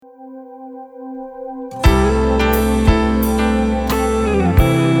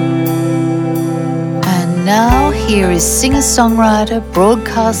here is singer-songwriter,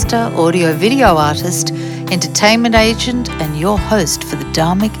 broadcaster, audio-video artist, entertainment agent, and your host for the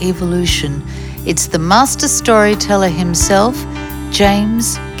Dharmic Evolution. It's the master storyteller himself,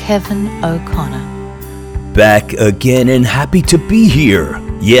 James Kevin O'Connor. Back again and happy to be here.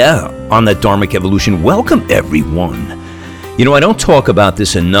 Yeah, on the Dharmic Evolution. Welcome, everyone. You know, I don't talk about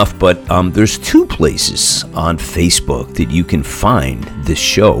this enough, but there's two places on Facebook that you can find this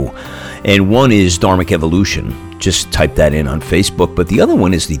show. And one is Dharmic Evolution. Just type that in on Facebook. But the other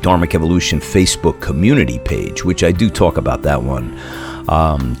one is the Dharmic Evolution Facebook community page, which I do talk about that one,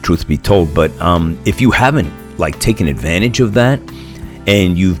 truth be told. But if you haven't taken advantage of that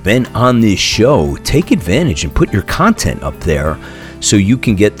and you've been on this show, take advantage and put your content up there so you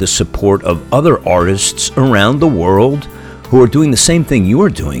can get the support of other artists around the world who are doing the same thing you're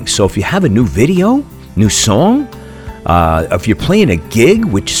doing. So if you have a new video, new song, if you're playing a gig,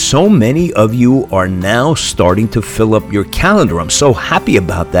 which so many of you are now starting to fill up your calendar, I'm so happy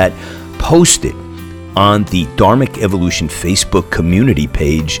about that. Post it on the Dharmic Evolution Facebook community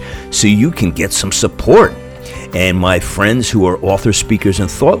page so you can get some support. And my friends who are authors, speakers,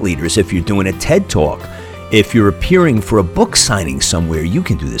 and thought leaders, if you're doing a TED Talk, if you're appearing for a book signing somewhere, you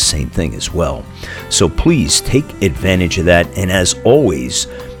can do the same thing as well. So please take advantage of that. And as always,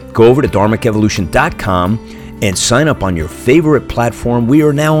 go over to dharmicevolution.com and sign up on your favorite platform. We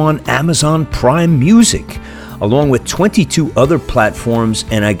are now on Amazon Prime Music, along with 22 other platforms.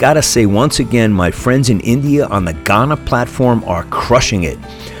 And I gotta say once again, my friends in India on the Ghana platform are crushing it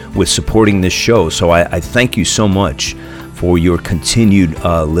with supporting this show. So I thank you so much for your continued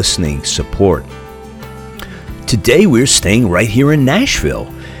listening support. Today we're staying right here in Nashville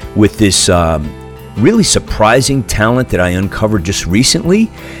with this really surprising talent that I uncovered just recently.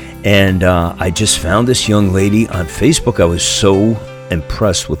 And I just found this young lady on Facebook. I was so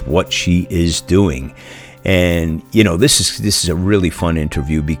impressed with what she is doing. And, you know, this is a really fun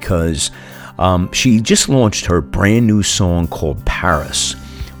interview because she just launched her brand new song called Paris,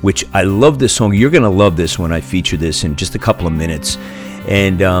 which I love this song. You're going to love this when I feature this in just a couple of minutes.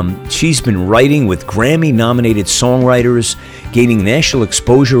 And she's been writing with Grammy-nominated songwriters, gaining national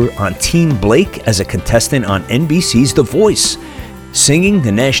exposure on Teen Blake as a contestant on NBC's The Voice, singing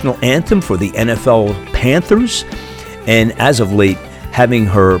the national anthem for the NFL Panthers, and as of late, having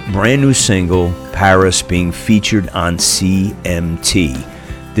her brand new single, Paris, being featured on CMT.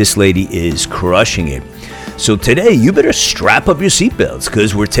 This lady is crushing it. So today, you better strap up your seatbelts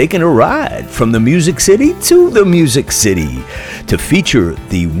because we're taking a ride from the Music City to the Music City to feature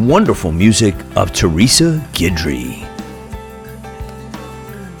the wonderful music of Teresa Guidry.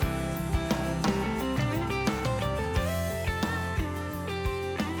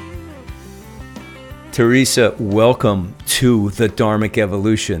 Teresa, welcome to the Dharmic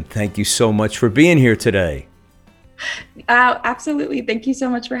Evolution. Thank you so much for being here today. Absolutely. Thank you so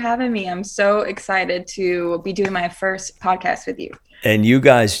much for having me. I'm so excited to be doing my first podcast with you. And you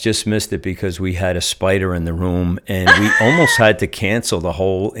guys just missed it because we had a spider in the room and we almost had to cancel the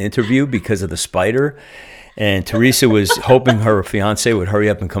whole interview because of the spider. And Teresa was hoping her fiance would hurry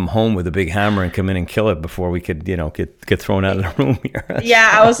up and come home with a big hammer and come in and kill it before we could, get thrown out of the room here.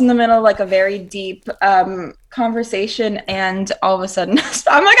 Yeah, I was in the middle of a very deep conversation, and all of a sudden,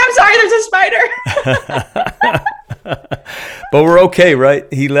 I'm like, I'm sorry, there's a spider. But we're okay, right?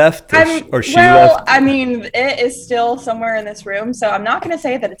 He left or she left? Well, I mean, it is still somewhere in this room, so I'm not going to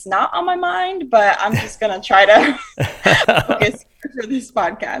say that it's not on my mind, but I'm just going to try to focus for this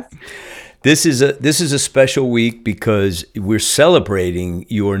podcast. This is a special week because we're celebrating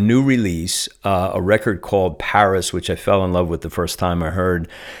your new release, a record called Paris, which I fell in love with the first time I heard.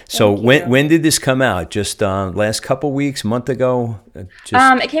 So when did this come out? Just last couple weeks, month ago?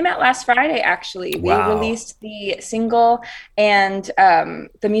 It came out last Friday, actually. Wow. We released the single and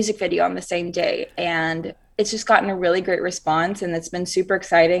the music video on the same day, and it's just gotten a really great response, and it's been super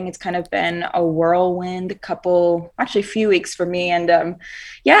exciting. It's kind of been a whirlwind few weeks for me. And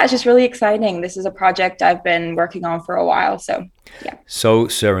it's just really exciting. This is a project I've been working on for a while. So, yeah. So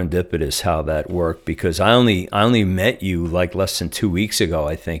serendipitous how that worked because I only met you less than 2 weeks ago,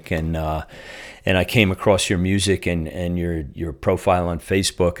 I think. And I came across your music and your profile on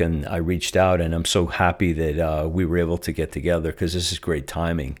Facebook, and I reached out, and I'm so happy that we were able to get together because this is great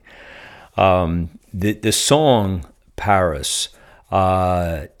timing. The song Paris,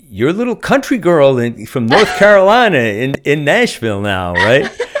 you're a little country girl from North Carolina in Nashville now, right?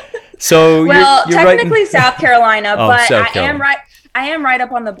 So well, you're technically writing... South Carolina, but South Carolina. I am right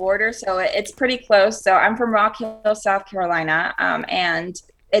up on the border, so it's pretty close. So I'm from Rock Hill, South Carolina, and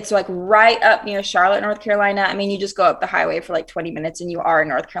it's right up near Charlotte, North Carolina. I mean, you just go up the highway for 20 minutes and you are in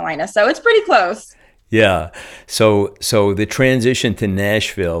North Carolina, so it's pretty close. Yeah. So the transition to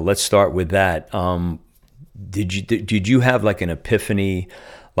Nashville, let's start with that. Did you have like an epiphany,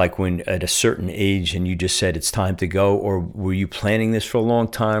 like when at a certain age and you just said it's time to go, or were you planning this for a long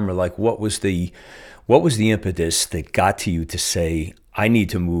time, or like what was the impetus that got to you to say I need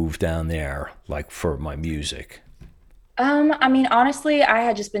to move down there, like for my music? I mean, honestly, I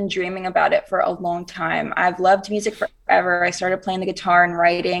had just been dreaming about it for a long time. I've loved music forever. I started playing the guitar and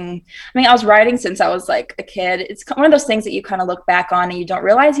writing. I mean, I was writing since I was like a kid. It's one of those things that you kind of look back on and you don't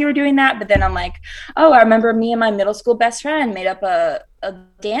realize you were doing that. But then I'm like, oh, I remember me and my middle school best friend made up a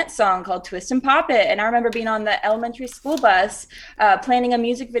dance song called Twist and Pop It. And I remember being on the elementary school bus, planning a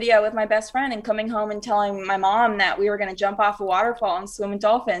music video with my best friend and coming home and telling my mom that we were going to jump off a waterfall and swim with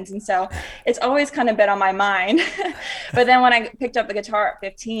dolphins. And so it's always kind of been on my mind. But then when I picked up the guitar at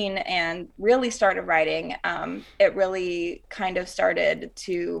 15 and really started writing, it really kind of started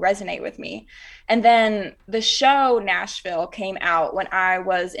to resonate with me. And then the show Nashville came out when I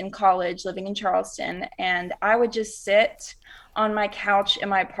was in college living in Charleston, and I would just sit on my couch in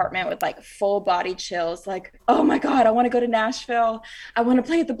my apartment with like full body chills, like, oh my God, I want to go to Nashville. I want to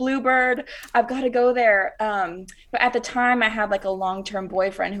play at the Bluebird. I've got to go there. But at the time I had like a long-term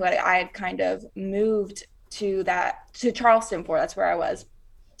boyfriend who I had kind of moved to Charleston for. That's where I was.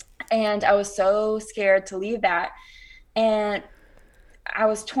 And I was so scared to leave that. And I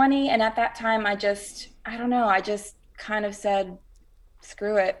was 20. And at that time, I don't know, I just kind of said,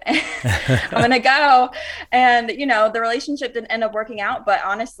 screw it. I'm going to go. And, the relationship didn't end up working out, but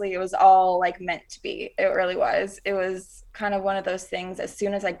honestly, it was all like meant to be. It really was. It was kind of one of those things. As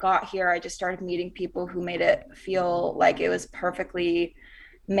soon as I got here, I just started meeting people who made it feel like it was perfectly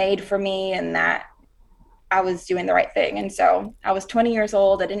made for me and that I was doing the right thing. And so I was 20 years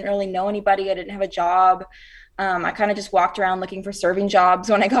old. I didn't really know anybody. I didn't have a job. I kind of just walked around looking for serving jobs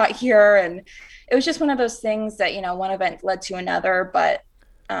when I got here. And it was just one of those things that, one event led to another, but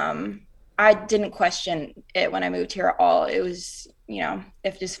I didn't question it when I moved here at all. It was,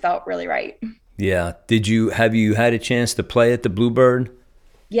 it just felt really right. Yeah. Have you had a chance to play at the Bluebird?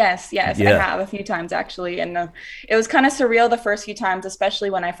 Yes, Yeah. I have a few times actually. And it was kind of surreal the first few times,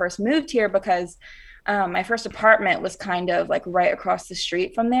 especially when I first moved here, because my first apartment was kind of like right across the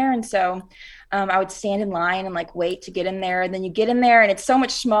street from there. And so I would stand in line and like wait to get in there. And then you get in there and it's so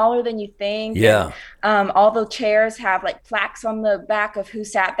much smaller than you think. Yeah. And, all the chairs have like plaques on the back of who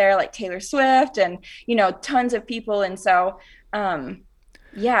sat there, like Taylor Swift and, tons of people. And so,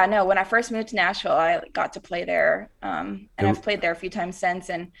 yeah, no, when I first moved to Nashville, I got to play there. And I've played there a few times since.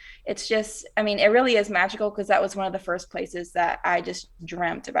 And it's just, I mean, it really is magical because that was one of the first places that I just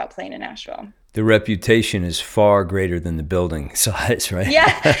dreamt about playing in Nashville. The reputation is far greater than the building size, right?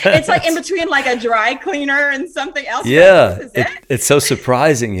 Yeah, it's like in between like a dry cleaner and something else. Yeah, Like, it's so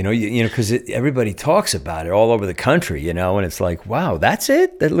surprising, because everybody talks about it all over the country, and it's like, wow, that's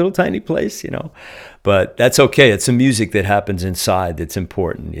it, that little tiny place, But that's okay. It's the music that happens inside that's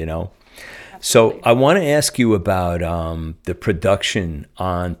important, Absolutely. So I want to ask you about the production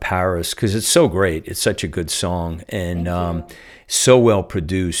on Paris because it's so great. It's such a good song and so well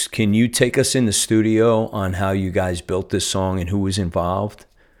produced. Can you take us in the studio on how you guys built this song and who was involved?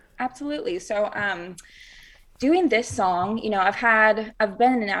 Absolutely. So doing this song, I've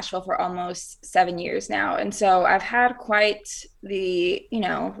been in Nashville for almost 7 years now. And so I've had quite the,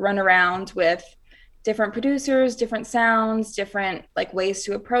 run around with different producers, different sounds, different like ways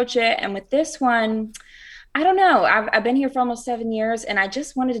to approach it. And with this one, I don't know. I've been here for almost 7 years and I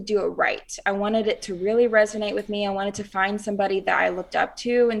just wanted to do it right. I wanted it to really resonate with me. I wanted to find somebody that I looked up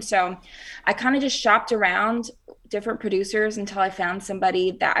to. And so I kind of just shopped around different producers until I found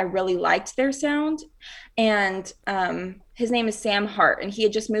somebody that I really liked their sound. And his name is Sam Hart, and he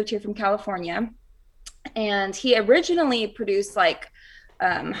had just moved here from California. And he originally produced like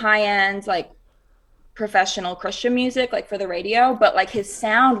high-end, like professional Christian music, like for the radio, but like his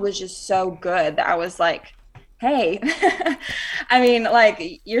sound was just so good that I was like, hey, I mean,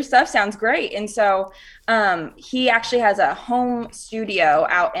 like your stuff sounds great. And so he actually has a home studio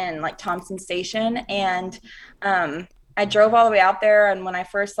out in like Thompson Station. And I drove all the way out there. And when I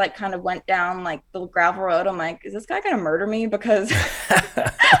first like kind of went down like the gravel road, I'm like, is this guy going to murder me? Because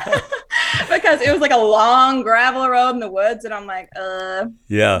because it was like a long gravel road in the woods. And I'm like,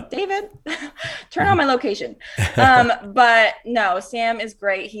 yeah, David, turn on my location. But no, Sam is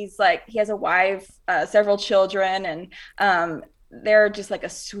great. He's like, he has a wife, several children, and they're just like a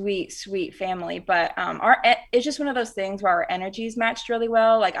sweet, sweet family. But it's just one of those things where our energies matched really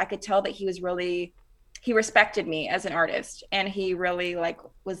well. Like I could tell that he respected me as an artist, and he really like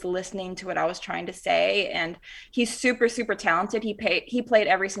was listening to what I was trying to say. And he's super, super talented. He played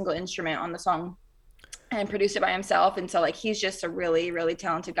every single instrument on the song. and produced it by himself. And so like he's just a really, really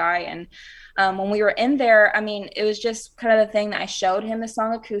talented guy. And when we were in there, I mean, it was just kind of the thing that I showed him the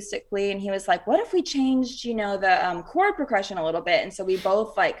song acoustically, and he was like, what if we changed, you know, the chord progression a little bit? And so we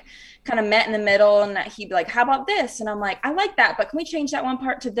both like kind of met in the middle, and he'd be like, how about this? And I'm like, I like that, but can we change that one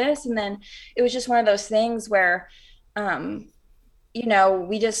part to this? And then it was just one of those things where you know,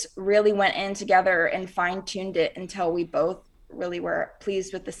 we just really went in together and fine-tuned it until we both really were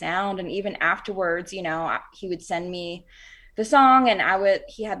pleased with the sound. And even afterwards, you know, he would send me the song, and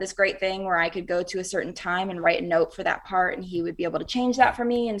he had this great thing where I could go to a certain time and write a note for that part, and he would be able to change that for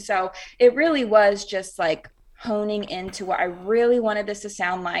me. And so it really was just like honing into what I really wanted this to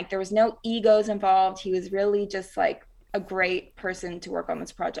sound like. There was no egos involved. He was really just like a great person to work on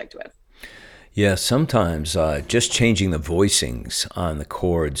this project with. Yeah, sometimes just changing the voicings on the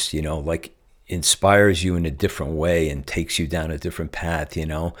chords, you know, like inspires you in a different way and takes you down a different path, you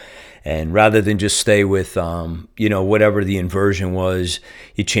know. And rather than just stay with, you know, whatever the inversion was,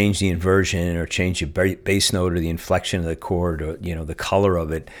 you change the inversion or change your bass note or the inflection of the chord or, you know, the color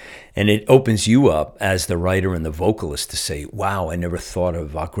of it. And it opens you up as the writer and the vocalist to say, wow, I never thought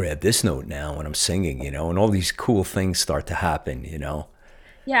of, I'll grab this note now when I'm singing, you know, and all these cool things start to happen, you know.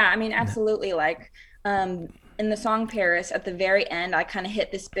 Yeah, I mean, absolutely. Like in the song Paris, at the very end, I kind of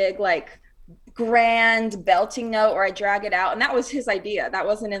hit this big, like, grand belting note where I drag it out. And that was his idea. That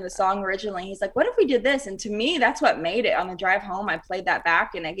wasn't in the song originally. He's like, what if we did this? And to me, that's what made it. On the drive home, I played that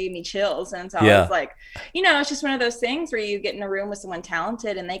back and it gave me chills. And so I was like, you know, it's just one of those things where you get in a room with someone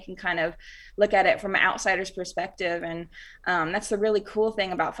talented and they can kind of look at it from an outsider's perspective. And that's the really cool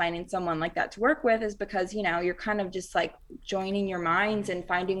thing about finding someone like that to work with, is because, you know, you're kind of just like joining your minds and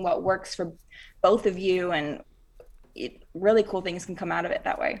finding what works for both of you. And really cool things can come out of it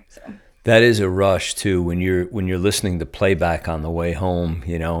that way. So that is a rush too when you're listening to playback on the way home,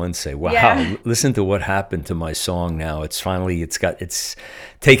 you know, and say, "Wow, yeah. Listen to what happened to my song now. It's finally it's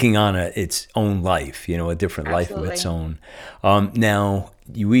taking on its own life, you know, a different Absolutely. life of its own." Now,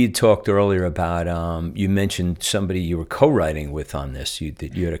 we had talked earlier about you mentioned somebody you were co-writing with on this. You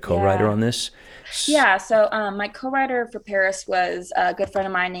had a co-writer on this. Yeah, so my co-writer for Paris was a good friend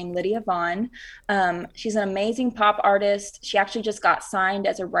of mine named Lydia Vaughn. She's an amazing pop artist. She actually just got signed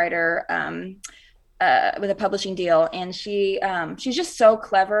as a writer with a publishing deal, and she's just so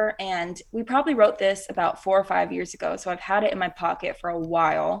clever. And we probably wrote this about 4 or 5 years ago, so I've had it in my pocket for a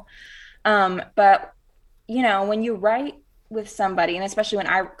while. But you know, when you write with somebody, and especially when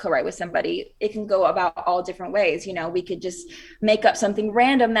I co-write with somebody, it can go about all different ways. You know, we could just make up something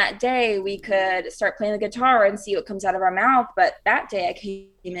random that day. We could start playing the guitar and see what comes out of our mouth. But that day I came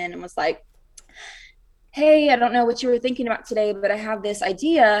in and was like, hey, I don't know what you were thinking about today, but I have this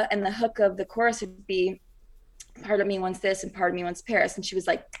idea. And the hook of the chorus would be, part of me wants this and part of me wants Paris. And she was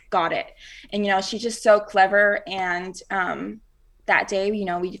like, got it. And, you know, she's just so clever. And that day, you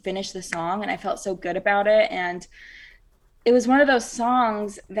know, we finished the song and I felt so good about it. And it was one of those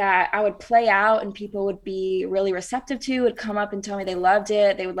songs that I would play out and people would be really receptive to, would come up and tell me they loved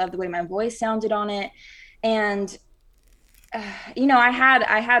it. They would love the way my voice sounded on it. And, you know, I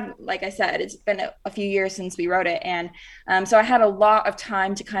had, like I said, it's been a few years since we wrote it. And so I had a lot of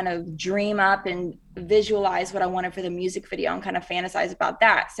time to kind of dream up and visualize what I wanted for the music video and kind of fantasize about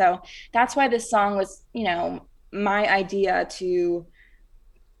that. So that's why this song was, you know, my idea to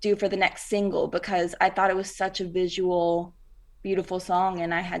do for the next single, because I thought it was such a visual, beautiful song,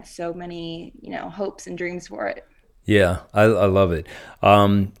 and I had so many, you know, hopes and dreams for it. Yeah, I love it.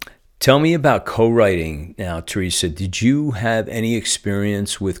 Tell me about co-writing now, Teresa. Did you have any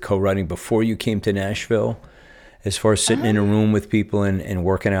experience with co-writing before you came to Nashville? As far as sitting in a room with people and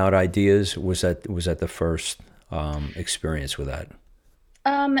working out ideas, was that the first experience with that?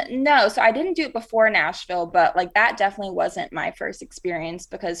 No, so I didn't do it before Nashville, but like that definitely wasn't my first experience,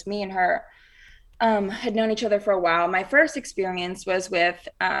 because me and her had known each other for a while. My first experience was with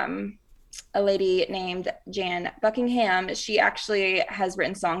a lady named Jan Buckingham. She actually has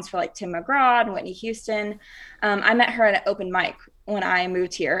written songs for like Tim McGraw and Whitney Houston. I met her at an open mic when I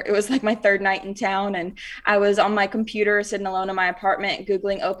moved here. It was like my third night in town, and I was on my computer sitting alone in my apartment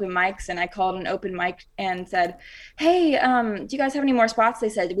Googling open mics, and I called an open mic and said, hey, do you guys have any more spots? They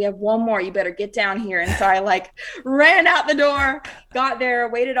said, we have one more, you better get down here. And so I like ran out the door, got there,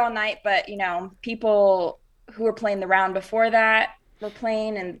 waited all night. But you know, people who were playing the round before that were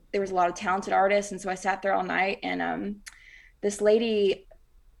playing, and there was a lot of talented artists. And so I sat there all night, and this lady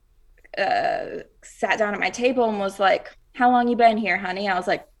sat down at my table and was like, how long you been here, honey? I was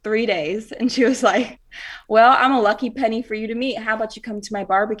like, 3 days. And she was like, well, I'm a lucky penny for you to meet. How about you come to my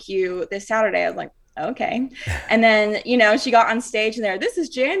barbecue this Saturday? I was like, okay. And then, she got on stage and this is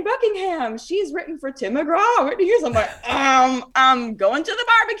Jane Buckingham. She's written for Tim McGraw, Whitney Houston. I'm like, I'm going to the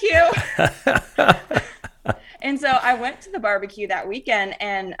barbecue. And so I went to the barbecue that weekend,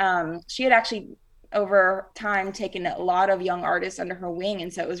 and she had actually over time taken a lot of young artists under her wing.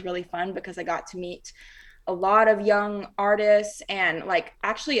 And so it was really fun because I got to meet a lot of young artists, and like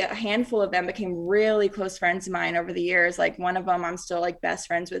actually a handful of them became really close friends of mine over the years. Like one of them I'm still like best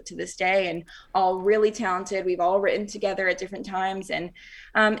friends with to this day, and all really talented. We've all written together at different times. And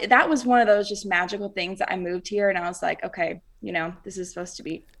that was one of those just magical things that I moved here and I was like, okay, this is supposed to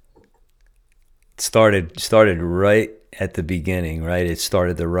be. Started right at the beginning, right? It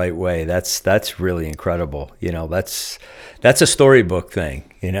started the right way. That's really incredible. That's a storybook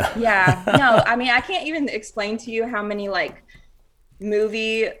thing, Yeah. No, I mean, I can't even explain to you how many like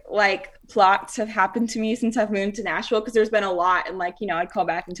movie like plots have happened to me since I've moved to Nashville, because there's been a lot. And like, I'd call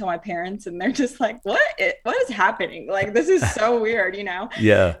back and tell my parents and they're just like, what is happening? Like, this is so weird,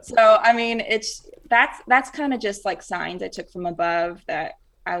 Yeah. So I mean, that's kind of just like signs I took from above that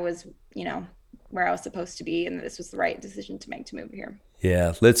I was, where I was supposed to be, and this was the right decision to make to move here.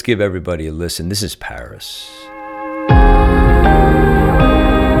 Yeah, let's give everybody a listen. This is Paris.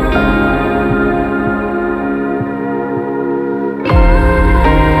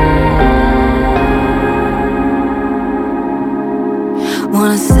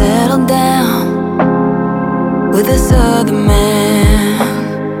 Wanna settle down with this other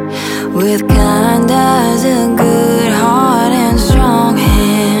man, with kind eyes, a good heart and strong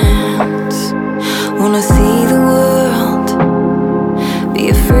hands. Wanna see the world, be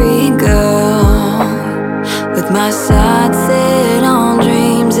a free girl, with my sights set on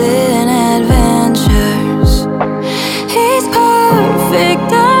dreams and adventures. He's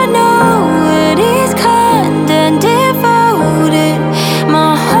perfect, I know it. He's kind and devoted.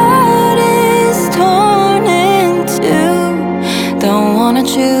 My heart is torn in two. Don't wanna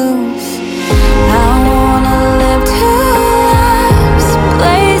choose. I wanna live two lives,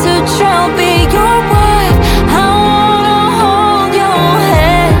 blaze a trail, be your wife. I wanna hold your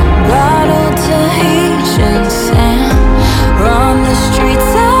head, bottle Tahitian sand, run the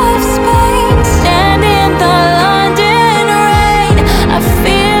streets of Spain, stand in the London rain. I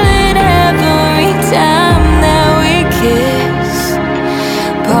feel it every time that we kiss.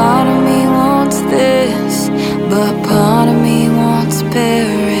 Part of me wants this, but part of me wants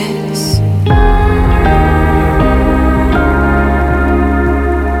Paris.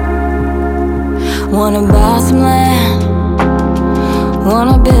 Wanna buy some land,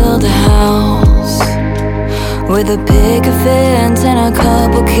 wanna build a house with a picket fence and a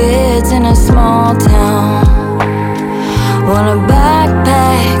couple kids in a small town. Wanna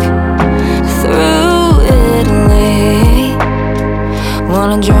backpack through Italy,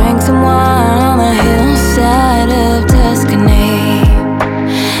 wanna drink some wine on the hillside of Tuscany.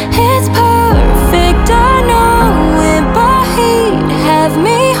 It's perfect, I know it, but he'd have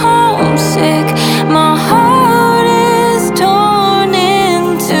me homesick. My heart is torn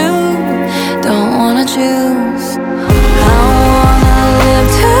in two. Don't wanna choose. I wanna live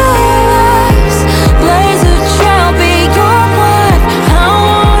two lives, blaze a trail, be your wife. I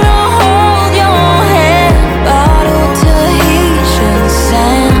wanna hold your head, bottle Tahitian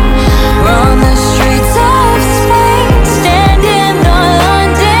sand, run the streets of Spain, stand in the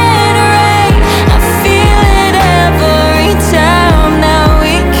London rain. I feel it every time that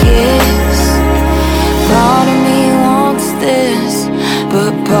we kiss. Part of me wants this,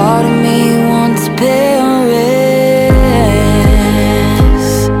 but part of me wants Paris.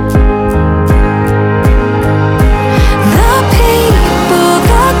 The people,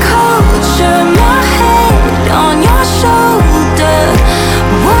 the culture, my head on your shoulder.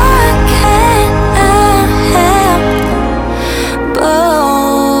 What can I have both?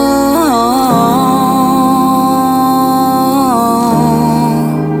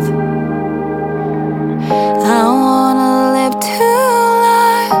 I wanna live two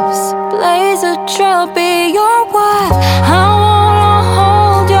lives, blaze a trail, be your wife. I wanna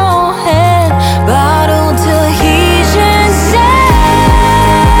hold your head, bottle Tahitian sand.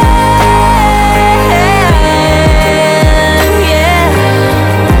 Yeah,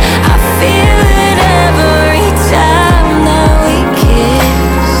 I feel it every time that we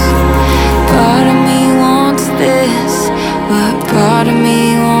kiss. Part of me wants this, but part of me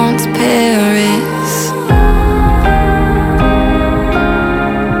wants Paris.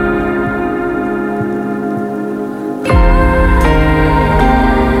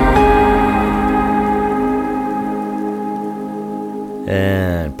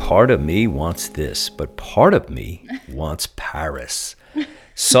 And part of me wants this, but part of me wants Paris.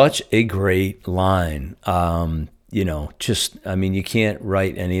 Such a great line. You can't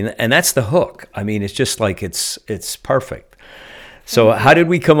write any, and that's the hook. I mean, it's just like it's perfect. So how did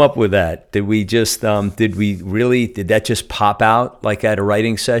we come up with that? Did we just did that just pop out like at a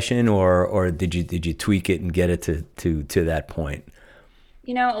writing session, or did you tweak it and get it to that point?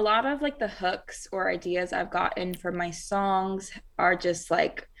 A lot of like the hooks or ideas I've gotten from my songs are just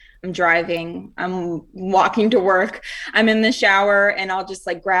like, I'm driving, I'm walking to work, I'm in the shower, and I'll just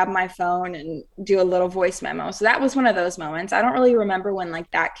like grab my phone and do a little voice memo. So that was one of those moments. I don't really remember when like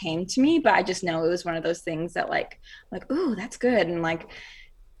that came to me, but I just know it was one of those things that like, ooh, that's good. And like,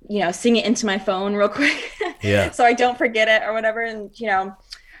 sing it into my phone real quick. Yeah. So I don't forget it or whatever. And,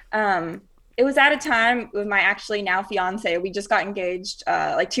 it was at a time with my actually now fiance. We just got engaged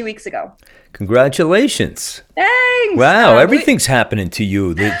like 2 weeks ago. Congratulations. Thanks. Wow, everything's happening to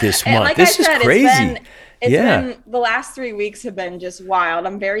you this month. Like this is crazy. It's been the last 3 weeks have been just wild.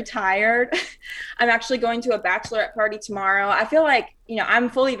 I'm very tired. I'm actually going to a bachelorette party tomorrow. I feel like, I'm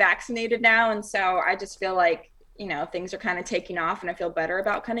fully vaccinated now. And so I just feel like, things are kind of taking off and I feel better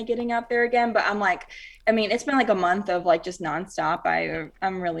about kind of getting out there again. But I'm like, it's been like a month of like just nonstop.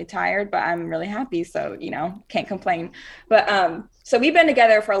 I'm really tired, but I'm really happy. So, can't complain. But so we've been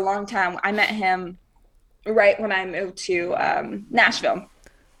together for a long time. I met him right when I moved to Nashville.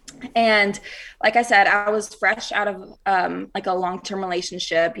 And like I said, I was fresh out of like a long-term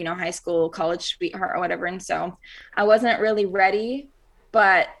relationship, high school, college sweetheart or whatever. And so I wasn't really ready,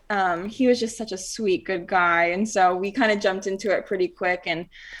 but he was just such a sweet, good guy. And so we kind of jumped into it pretty quick. And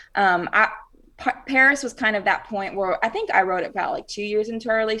Paris was kind of that point where I think I wrote it about like 2 years into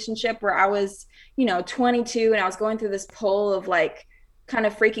our relationship where I was, 22 and I was going through this pull of like kind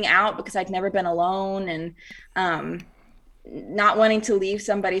of freaking out because I'd never been alone and not wanting to leave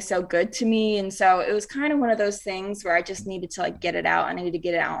somebody so good to me. And so it was kind of one of those things where I just needed to like get it out. I needed to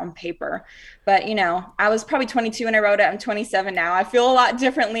get it out on paper. But, I was probably 22 when I wrote it. I'm 27 now. I feel a lot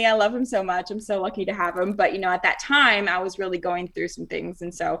differently. I love him so much. I'm so lucky to have him. But, at that time I was really going through some things.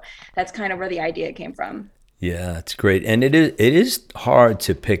 And so that's kind of where the idea came from. Yeah, it's great. And it is hard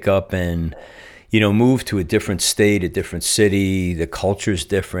to pick up and, move to a different state, a different city, the culture's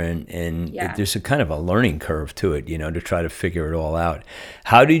different, and there's a kind of a learning curve to it, to try to figure it all out.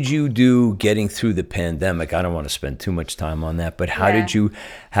 How did you do getting through the pandemic? I don't want to spend too much time on that, but how did you,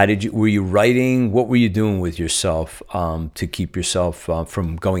 were you writing? What were you doing with yourself to keep yourself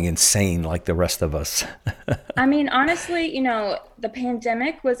from going insane like the rest of us? Honestly, the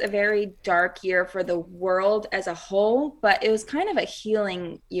pandemic was a very dark year for the world as a whole, but it was kind of a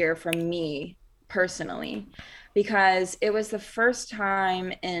healing year for me personally, because it was the first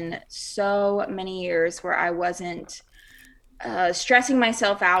time in so many years where I wasn't stressing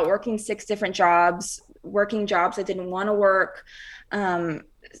myself out, working 6 different jobs, working jobs I didn't want to work,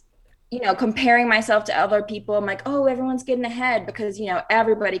 comparing myself to other people. I'm like, oh, everyone's getting ahead because,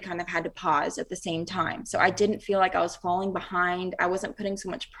 everybody kind of had to pause at the same time. So I didn't feel like I was falling behind. I wasn't putting so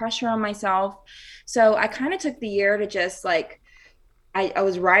much pressure on myself. So I kind of took the year to just like, I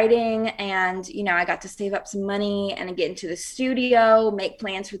was writing and, I got to save up some money and get into the studio, make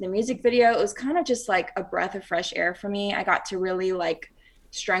plans for the music video. It was kind of just like a breath of fresh air for me. I got to really like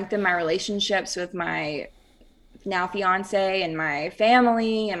strengthen my relationships with my now fiance and my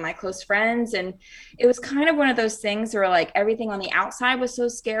family and my close friends. And it was kind of one of those things where like everything on the outside was so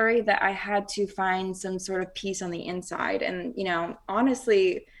scary that I had to find some sort of peace on the inside. And,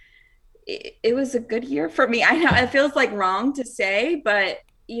 honestly, it was a good year for me. I know it feels like wrong to say, but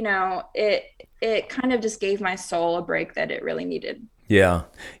it kind of just gave my soul a break that it really needed. Yeah.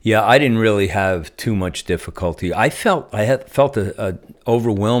 I didn't really have too much difficulty. I felt a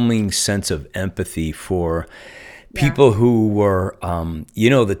overwhelming sense of empathy for people who were,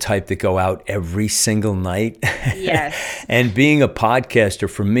 the type that go out every single night. Yes. And being a podcaster,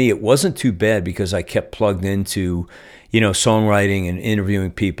 for me, it wasn't too bad because I kept plugged into songwriting and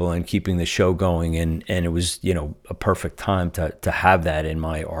interviewing people and keeping the show going. And it was, a perfect time to have that in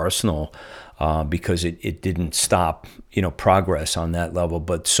my arsenal because it didn't stop, progress on that level.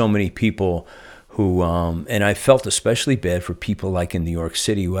 But so many people who, and I felt especially bad for people like in New York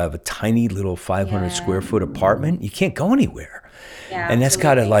City who have a tiny little 500 square foot apartment. You can't go anywhere. Yeah, and that's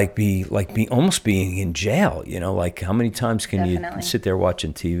got to be almost being in jail, like how many times can you sit there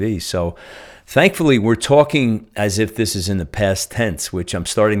watching TV? So thankfully we're talking as if this is in the past tense, which I'm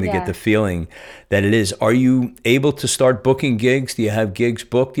starting to get the feeling that it is. Are you able to start booking gigs? Do you have gigs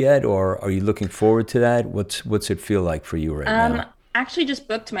booked yet? Or are you looking forward to that? What's it feel like for you right now? actually just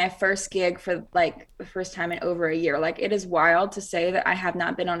booked my first gig for like the first time in over a year. Like it is wild to say that I have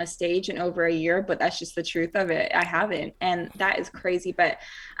not been on a stage in over a year, but that's just the truth of it. I haven't, and that is crazy. But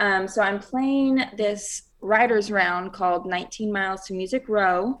so I'm playing this writers round called 19 Miles to Music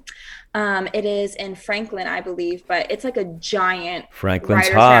Row. It is in Franklin, I believe, but it's like a giant Franklin's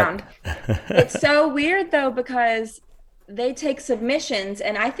writers hot. round. It's so weird though, because they take submissions,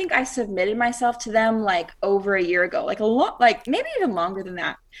 and I think I submitted myself to them like over a year ago, like a lot, like maybe even longer than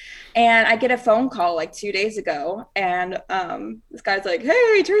that. And I get a phone call like 2 days ago, and this guy's like,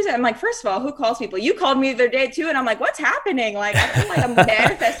 "Hey, Teresa." I'm like, first of all, who calls people? You called me the other day too, and I'm like, what's happening? Like, I feel like I'm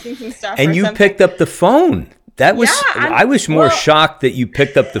manifesting some stuff or And you something. picked up the phone. I was more well, shocked that you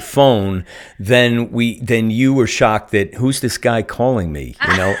picked up the phone than you were shocked that who's this guy calling me?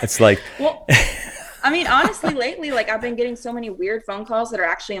 You know, it's like, well, I mean, honestly, lately, like I've been getting so many weird phone calls that are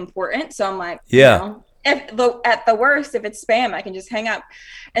actually important. So I'm like, yeah. at the worst, if it's spam, I can just hang up.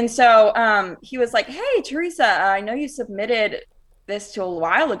 And so he was like, "Hey, Teresa, I know you submitted this to a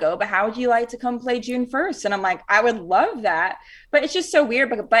while ago, but how would you like to come play June 1st?" And I'm like, "I would love that." But it's just so weird,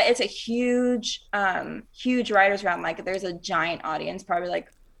 but it's a huge writers round. Like there's a giant audience, probably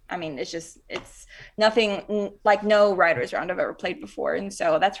like, I mean, it's nothing like no writers round I've ever played before. And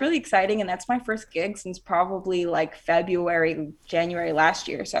so that's really exciting. And that's my first gig since probably like January last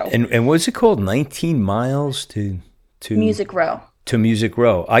year. So And what's it called? 19 miles to Music Row. To Music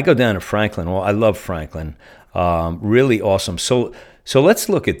Row. I go down to Franklin. Well, I love Franklin. Really awesome. So let's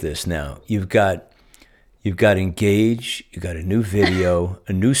look at this now. You've got Engage. You got a new video,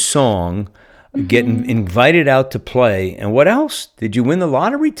 a new song. Getting invited out to play. And what else? Did you win the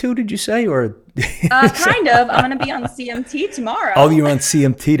lottery too, did you say? Or Kind of. I'm going to be on CMT tomorrow. Oh, you're on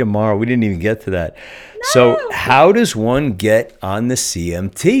CMT tomorrow. We didn't even get to that. No. So how does one get on the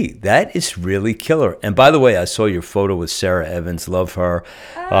CMT? That is really killer. And by the way, I saw your photo with Sarah Evans. Love her.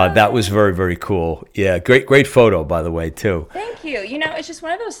 That was very, very cool. Yeah, great photo, by the way, too. Thank you. You know, it's just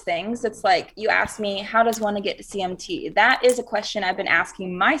one of those things that's like, you asked me, how does one get to CMT? That is a question I've been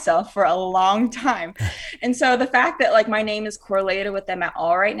asking myself for a long time. And so the fact that like my name is correlated with them at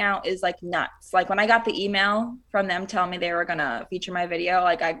all right now is like nuts. Like when I got the email from them telling me they were going to feature my video,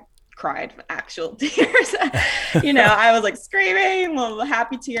 like I cried actual tears. You know, I was like screaming, little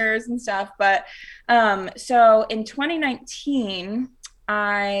happy tears and stuff. But so in 2019,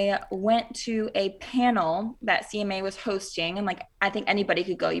 I went to a panel that CMA was hosting, and like I think anybody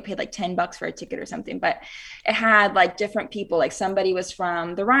could go. You paid like $10 for a ticket or something, but it had like different people. Like somebody was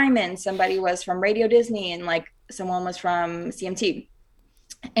from the Ryman, somebody was from Radio Disney, and like someone was from CMT.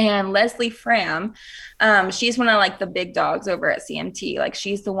 And Leslie Fram, she's one of like the big dogs over at CMT. Like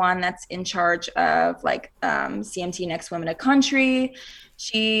she's the one that's in charge of like CMT Next Women in Country.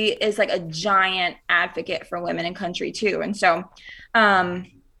 She is like a giant advocate for women in country too. And so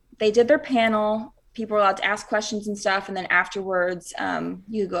they did their panel. People were allowed to ask questions and stuff. And then afterwards,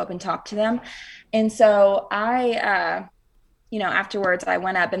 you could go up and talk to them. And so afterwards I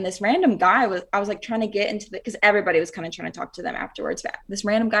went up, and this random guy I was like trying to get into because everybody was kind of trying to talk to them afterwards. But this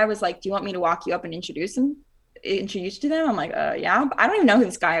random guy was like, "Do you want me to walk you up and introduce you to them?" I'm like, yeah, but I don't even know who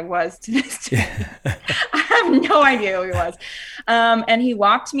this guy was to this day. I have no idea who he was. And he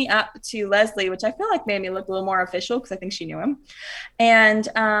walked me up to Leslie, which I feel like made me look a little more official because I think she knew him. And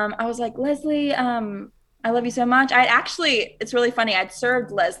I was like, "Leslie, I love you so much." It's really funny. I'd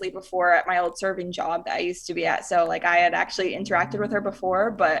served Leslie before at my old serving job that I used to be at. So like I had actually interacted with her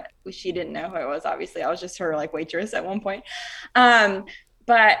before, but she didn't know who I was. Obviously I was just her like waitress at one point.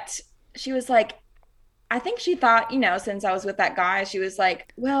 But she was like, I think she thought, since I was with that guy, she was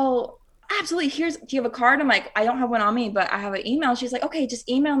like, "Well, absolutely. Do you have a card?" I'm like, "I don't have one on me, but I have an email." She's like, "Okay, just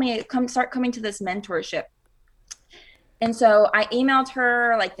email me. Start coming to this mentorship." And so I emailed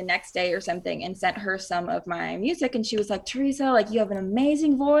her like the next day or something and sent her some of my music. And she was like, "Teresa, like you have an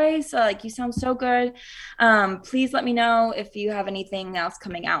amazing voice. Like you sound so good. Please let me know if you have anything else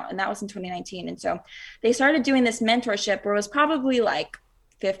coming out." And that was in 2019. And so they started doing this mentorship where it was probably like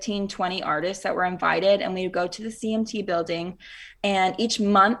 15, 20 artists that were invited, and we would go to the CMT building, and each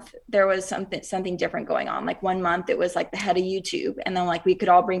month there was something different going on. Like one month it was like the head of YouTube, and then like we could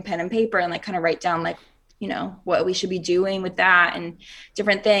all bring pen and paper and like kind of write down like what we should be doing with that and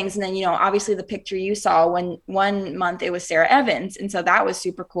different things. And then, obviously the picture you saw, when one month it was Sarah Evans. And so that was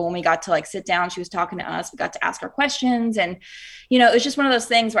super cool. And we got to like sit down, she was talking to us, we got to ask her questions. And, it was just one of those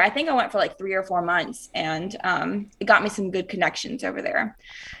things where I think I went for like 3 or 4 months, and it got me some good connections over there.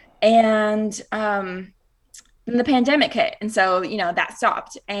 And then the pandemic hit. And so, that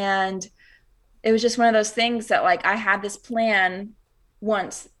stopped. And it was just one of those things that like I had this plan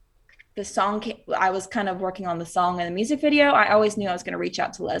once the song I was kind of working on the song and the music video, I always knew I was going to reach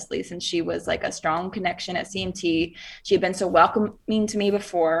out to Leslie, since she was like a strong connection at CMT. She had been so welcoming to me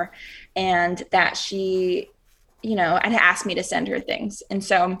before, and that she, had asked me to send her things. And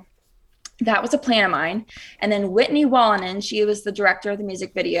so that was a plan of mine. And then Whitney Wallanen, she was the director of the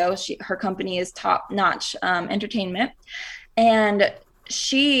music video. Her company is Top Notch Entertainment. And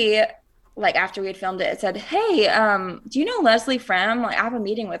she, like, after we had filmed it said, hey, do you know Leslie Frem? Like, I have a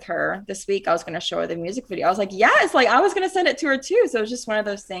meeting with her this week. I was going to show her the music video. I was like, yes, like I was going to send it to her too. So it was just one of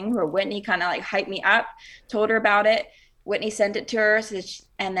those things where Whitney kind of like hyped me up, told her about it. Whitney sent it to her.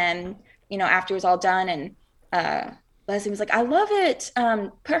 And then, after it was all done, and Leslie was like, I love it.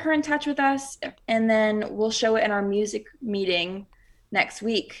 Put her in touch with us, and then we'll show it in our music meeting next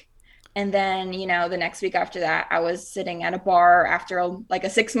week. And then, the next week after that, I was sitting at a bar after a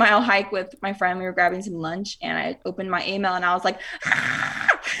 6-mile hike with my friend. We were grabbing some lunch, and I opened my email, and I was like,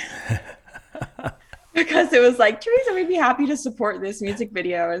 because it was like, Teresa, we'd be happy to support this music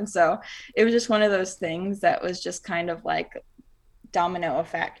video. And so it was just one of those things that was just kind of like domino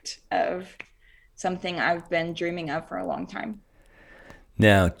effect of something I've been dreaming of for a long time.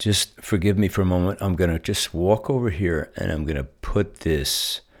 Now, just forgive me for a moment. I'm going to just walk over here, and I'm going to put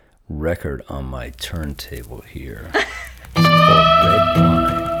this record on my turntable here. It's called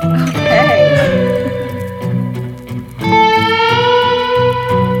Red Wine. Okay.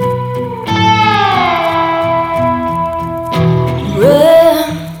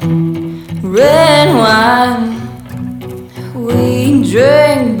 Red wine, we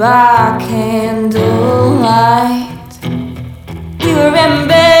drink by candlelight. We were in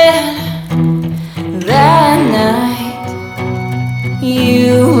bed that night.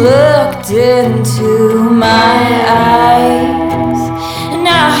 You looked into my eyes, and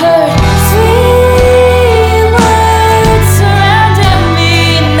I heard sweet words surrounding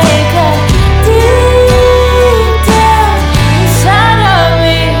me, and they cut deep down inside of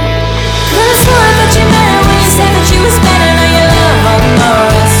me. Could've sworn that you meant when you said that you were spending all your love on the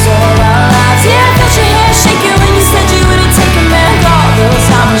rest of our lives. Yeah, I felt your hair shaking when you said you wouldn't take it back all those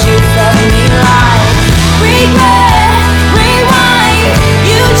times you felt me like regret, rewind.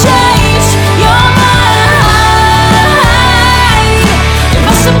 You changed your mind. It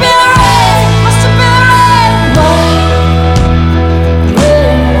must have been red, must have been red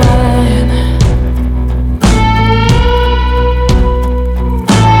wine,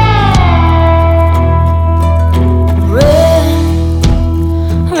 red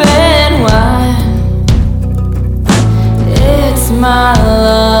wine, red wine. It's my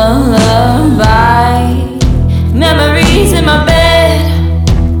lullaby. Memories in my bed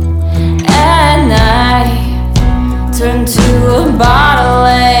at night turn to a bottle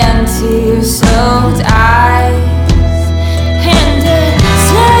and tear-soaked eyes, and it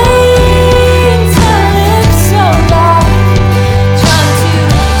stains her lips so dark, trying to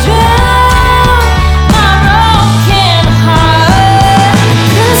drown my broken heart.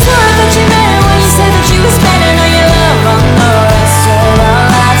 Could've sworn that you meant when you said that you were spending all your love on the rest of our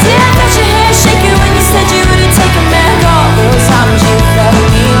lives. Yeah, I felt your hair shaking when you said you wouldn't take it back all those times you felt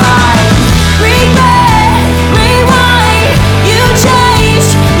me like regret, rewind. You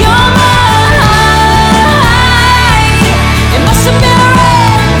changed your mind. It must have been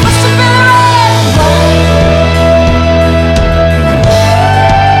red, must have been red wine.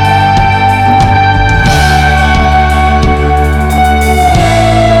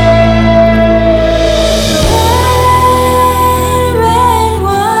 Red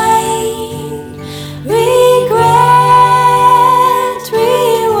wine, regret,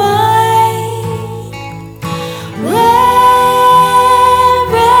 rewind.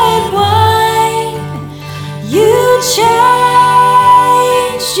 Red wine, you changed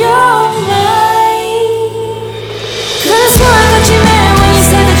your mind. Could've sworn that you meant when you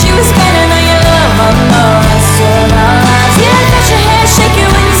said that you were spending all your love on the rest of our lives. Yeah, I felt your hair shaking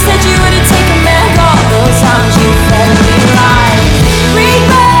when you said you wouldn't take it back all those times you felt me like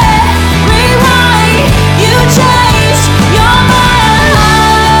regret, rewind. You changed your mind.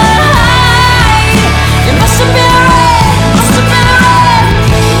 It must have been red, must have been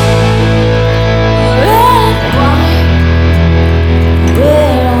red wine,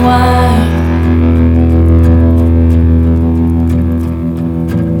 red wine.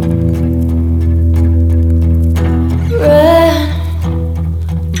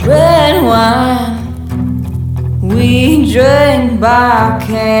 Red wine, we drank by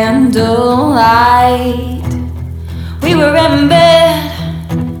candlelight. We were in bed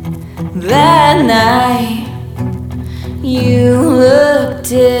that night. You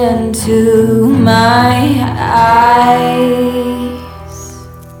looked into my eyes.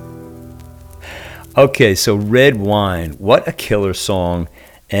 Okay, so Red Wine, what a killer song.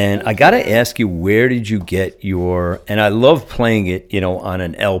 And I got to ask you, where did you get your, and I love playing it, on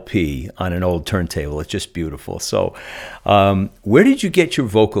an LP, on an old turntable. It's just beautiful. So where did you get your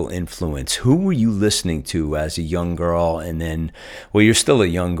vocal influence? Who were you listening to as a young girl? And then, well, you're still a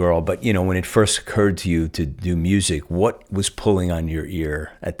young girl, but, when it first occurred to you to do music, what was pulling on your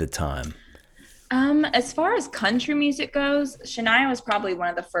ear at the time? As far as country music goes, Shania was probably one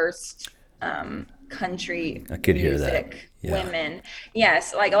of the first country I could hear music that. Yeah. women.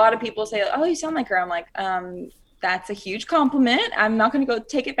 Yes, like a lot of people say, "Oh, you sound like her." I'm like, that's a huge compliment. I'm not going to go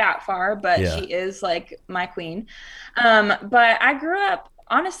take it that far, but Yeah. she is like my queen. But I grew up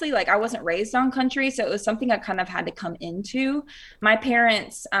honestly, like I wasn't raised on country, so it was something I kind of had to come into. My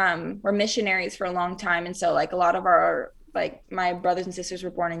parents were missionaries for a long time, and so like a lot of my brothers and sisters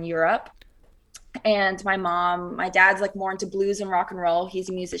were born in Europe. And my dad's like more into blues and rock and roll. He's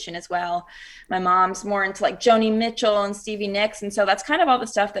a musician as well. My mom's more into like Joni Mitchell and Stevie Nicks. And so that's kind of all the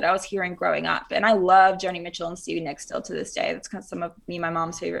stuff that I was hearing growing up. And I love Joni Mitchell and Stevie Nicks still to this day. That's kind of some of me and my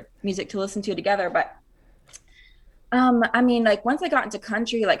mom's favorite music to listen to together. But I mean, like once I got into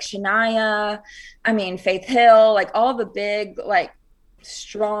country, like Shania, Faith Hill, like all the big, like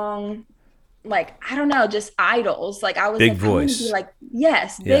strong, like, I don't know, just idols. Like I was big like, voice. I like,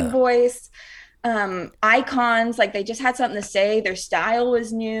 yes, big voice. Icons, like they just had something to say. Their style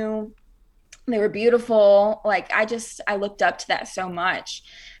was new. They were beautiful. Like I looked up to that so much.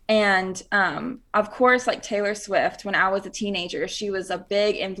 And of course, like Taylor Swift, when I was a teenager, she was a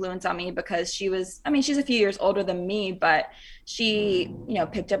big influence on me because she's a few years older than me, but she,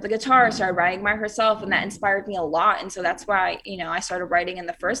 picked up the guitar, started writing by herself, and that inspired me a lot. And so that's why, I started writing in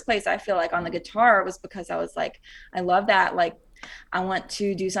the first place. I feel like on the guitar was because I was like, I love that. Like, I want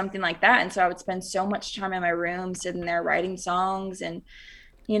to do something like that. And so I would spend so much time in my room sitting there writing songs. And,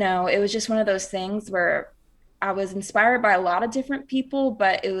 it was just one of those things where I was inspired by a lot of different people,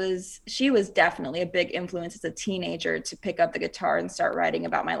 but she was definitely a big influence as a teenager to pick up the guitar and start writing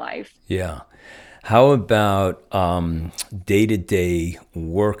about my life. Yeah. How about day-to-day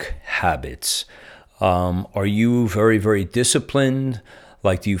work habits? Are you very, very disciplined?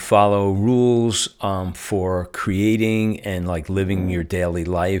 Like, do you follow rules for creating and like living your daily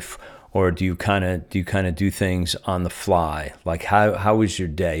life, or do you kind of do things on the fly? Like, how is your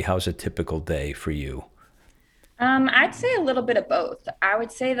day? How's a typical day for you? I'd say a little bit of both. I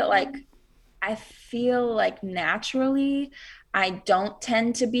would say that like I feel like naturally I don't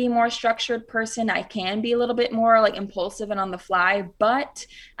tend to be a more structured person. I can be a little bit more like impulsive and on the fly, but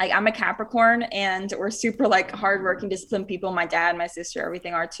like I'm a Capricorn and we're super like hardworking, disciplined people. My dad, my sister,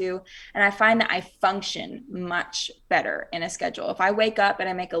 everything are too. And I find that I function much better in a schedule. If I wake up and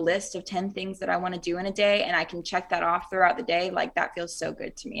I make a list of 10 things that I want to do in a day and I can check that off throughout the day, like that feels so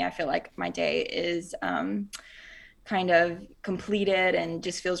good to me. I feel like my day is kind of completed and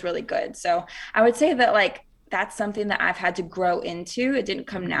just feels really good. So I would say that like that's something that I've had to grow into. It didn't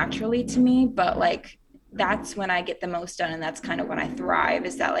come naturally to me, but like that's when I get the most done, and that's kind of when I thrive,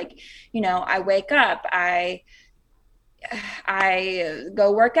 is that like, I wake up, I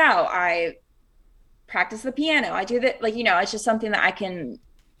go work out, I practice the piano, I do that, like, it's just something that I can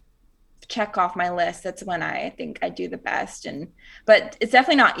check off my list. That's when I think I do the best. But it's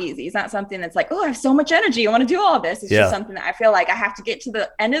definitely not easy. It's not something that's like, oh, I have so much energy, I want to do all of this. It's just something that I feel like I have to get to the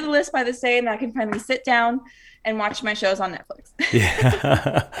end of the list by this day, and I can finally sit down and watch my shows on Netflix.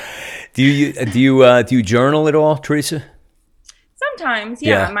 Yeah. Do you journal at all, Teresa? Sometimes,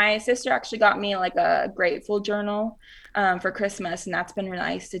 yeah. My sister actually got me like a grateful journal for Christmas, and that's been really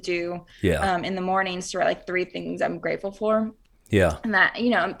nice to do in the mornings, to write like 3 things I'm grateful for. Yeah. And that,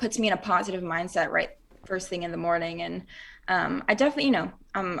 it puts me in a positive mindset right first thing in the morning. And I definitely,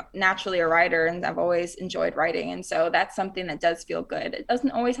 I'm naturally a writer, and I've always enjoyed writing. And so that's something that does feel good. It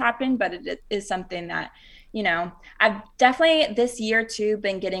doesn't always happen, but it is something that, I've definitely this year too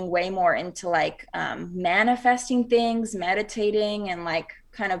been getting way more into like manifesting things, meditating, and like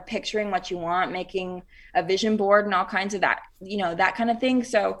kind of picturing what you want, making a vision board and all kinds of that, that kind of thing.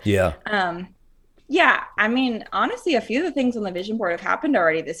 So yeah, honestly, a few of the things on the vision board have happened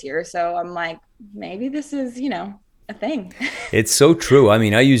already this year. So I'm like, maybe this is, a thing. It's so true. I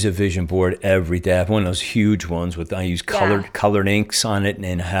use a vision board every day. I have one of those huge ones I use colored inks on it,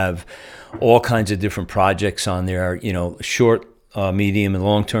 and have all kinds of different projects on there, short, medium, and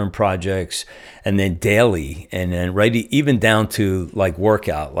long-term projects, and then daily, and then even down to like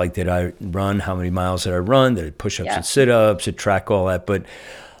workout. Like, did I run? How many miles did I run? Did I push-ups and sit-ups? To track all that. But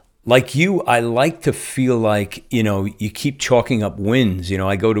like you, I like to feel like, you keep chalking up wins.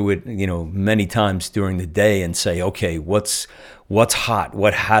 I go to it, many times during the day and say, okay, what's what's hot,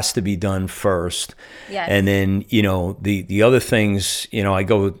 what has to be done first. Yes. And then, the other things,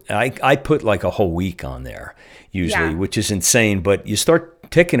 I put like a whole week on there usually, which is insane, but you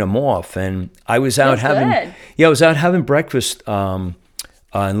start ticking them off. And I was out having breakfast on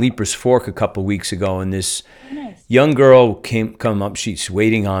Leaper's Fork a couple of weeks ago, and this young girl come up, she's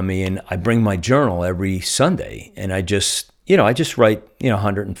waiting on me, and I bring my journal every Sunday, and I just write,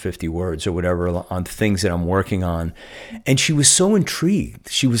 150 words or whatever on things that I'm working on. And she was so intrigued.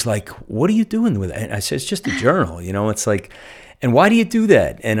 She was like, "What are you doing with it?" And I said, "It's just a journal, it's like, and why do you do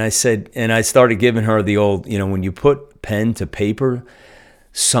that?" And I said, and I started giving her the old, when you put pen to paper,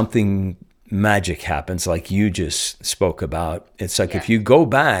 something magic happens, like you just spoke about. It's like if you go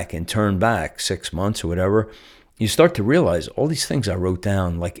back and turn back 6 months or whatever, you start to realize all these things I wrote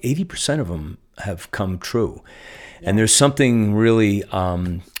down, like 80% of them have come true. And there's something really,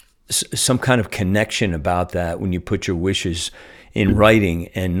 some kind of connection about that when you put your wishes in writing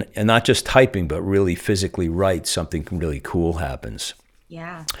and not just typing, but really physically write, something really cool happens.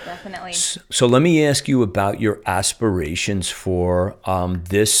 Yeah, definitely. So let me ask you about your aspirations for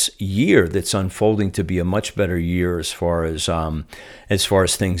this year that's unfolding to be a much better year as far as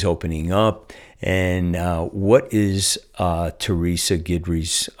things opening up. And what is Teresa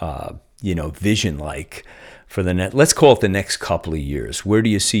Guidry's vision like for let's call it the next couple of years? Where do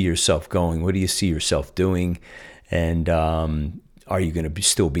you see yourself going? What do you see yourself doing? And are you going to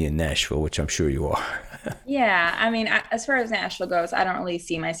still be in Nashville, which I'm sure you are? Yeah, I mean, as far as Nashville goes, I don't really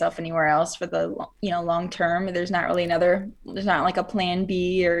see myself anywhere else for the long term. There's not like a plan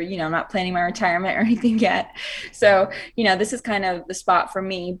B, or I'm not planning my retirement or anything yet. So this is kind of the spot for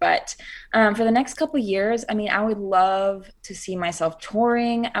me. But for the next couple of years, I mean, I would love to see myself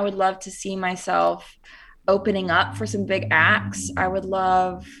touring. I would love to see myself opening up for some big acts. I would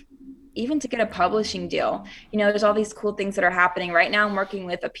love even to get a publishing deal. There's all these cool things that are happening right now. I'm working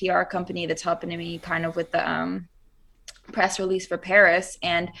with a PR company that's helping me kind of with the press release for Paris.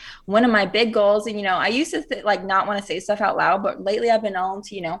 And one of my big goals, and I used to not want to say stuff out loud, but lately I've been on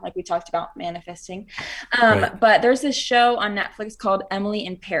to, like we talked about, manifesting. Right. But there's this show on Netflix called Emily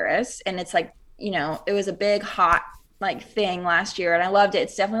in Paris, and it's like, it was a big hot thing last year, and I loved it.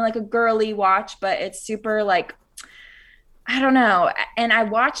 It's definitely like a girly watch, but it's super I don't know. And I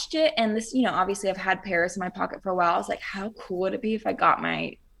watched it, and this, obviously I've had Paris in my pocket for a while. I was like, how cool would it be if I got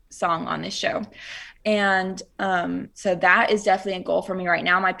my song on this show? And so that is definitely a goal for me right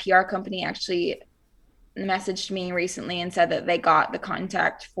now. My PR company actually messaged me recently and said that they got the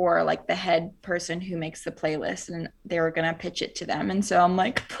contact for the head person who makes the playlist, and they were going to pitch it to them. And so I'm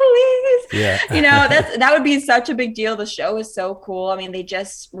like, please, that would be such a big deal. The show is so cool. I mean, they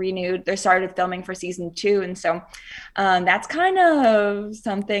started filming for season 2. And so that's kind of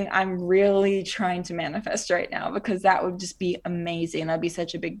something I'm really trying to manifest right now, because that would just be amazing. That'd be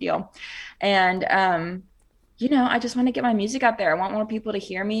such a big deal. And, I just want to get my music out there. I want more people to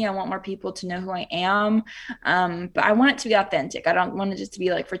hear me. I want more people to know who I am. But I want it to be authentic. I don't want it just to be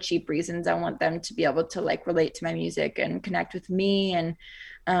for cheap reasons. I want them to be able to relate to my music and connect with me and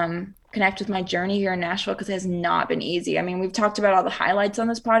connect with my journey here in Nashville, because it has not been easy. I mean, we've talked about all the highlights on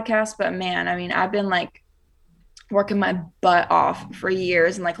this podcast, but man, I mean, I've been working my butt off for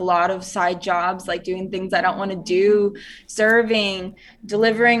years, and a lot of side jobs, doing things I don't want to do, serving,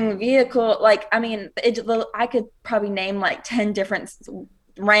 delivering vehicle. I mean, I could probably name 10 different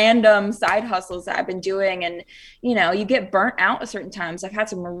random side hustles that I've been doing. And, you get burnt out at certain times. I've had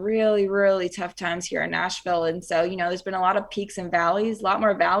some really, really tough times here in Nashville. And so, there's been a lot of peaks and valleys, a lot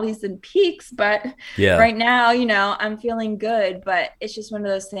more valleys than peaks, but right now, I'm feeling good, but it's just one of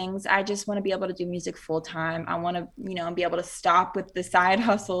those things. I just want to be able to do music full time. I want to, be able to stop with the side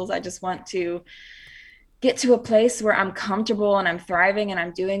hustles. I just want to get to a place where I'm comfortable and I'm thriving and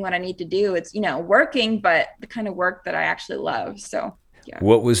I'm doing what I need to do. It's, working, but the kind of work that I actually love. So yeah.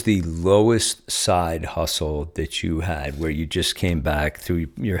 What was the lowest side hustle that you had, where you just came back, threw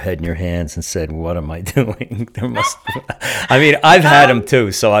your head in your hands and said, what am I doing? I mean, I've had them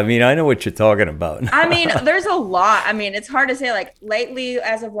too. So, I mean, I know what you're talking about. I mean, there's a lot. I mean, it's hard to say. Lately,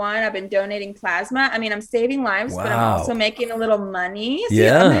 as of one, I've been donating plasma. I mean, I'm saving lives, but I'm also making a little money.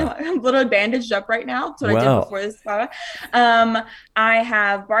 So I'm a little bandaged up right now. That's what I did before this. I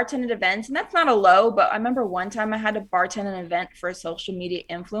have bartended events, and that's not a low, but I remember one time I had to bartend an event for social media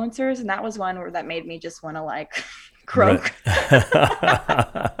influencers, and that was one that made me just want to croak. Right.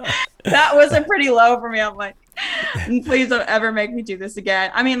 That was a pretty low for me. I'm like, please don't ever make me do this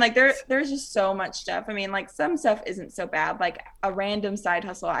again. I mean, there's just so much stuff. I mean, some stuff isn't so bad. A random side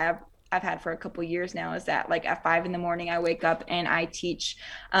hustle I have I've had for a couple years now is that like at 5 a.m. I wake up and I teach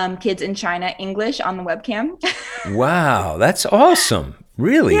kids in China English on the webcam. Wow, that's awesome.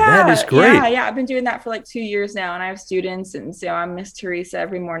 Really, that is Yeah, great. yeah. I've been doing that for like 2 years now, and I have students, and so I'm Miss Teresa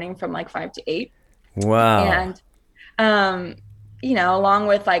every morning from like 5 to 8. Wow. And um, along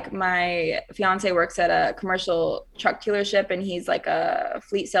with like my fiance works at a commercial truck dealership, and he's like a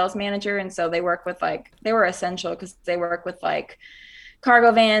fleet sales manager, and so they were essential because they work with like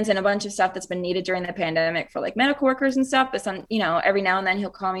cargo vans and a bunch of stuff that's been needed during the pandemic for like medical workers and stuff. But every now and then he'll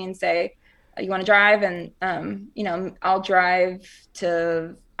call me and say, you want to drive? And, I'll drive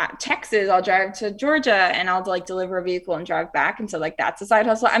to Texas, I'll drive to Georgia, and I'll like deliver a vehicle and drive back. And so like, that's a side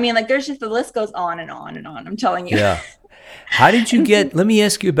hustle. I mean, like there's just, the list goes on and on and on. I'm telling you. Yeah. How did you get, let me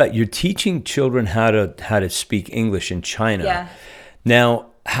ask you about, you're teaching children how to speak English in China. Yeah. Now,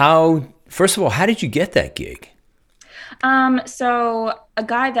 first of all, how did you get that gig? So a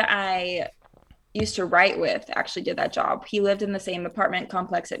guy that I used to write with actually did that job. He lived in the same apartment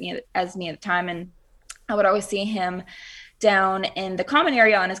complex as me at the time. And I would always see him down in the common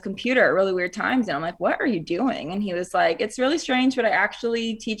area on his computer at really weird times. And I'm like, what are you doing? And he was like, it's really strange, but I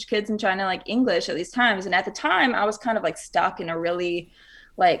actually teach kids in China like English at these times. And at the time I was kind of like stuck in a really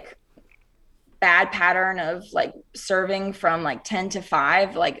like bad pattern of like serving from like 10 to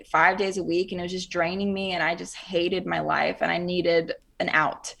 5, like 5 days a week. And it was just draining me. And I just hated my life and I needed an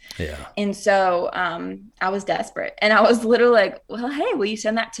out. Yeah. And so I was desperate, and I was literally like, well, hey, will you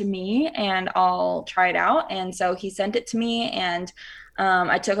send that to me and I'll try it out? And so he sent it to me, and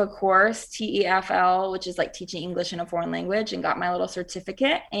I took a course, TEFL, which is like teaching English in a foreign language, and got my little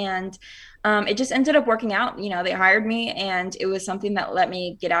certificate. And it just ended up working out. They hired me, and it was something that let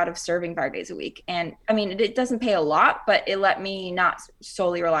me get out of serving 5 days a week. And I mean, it doesn't pay a lot, but it let me not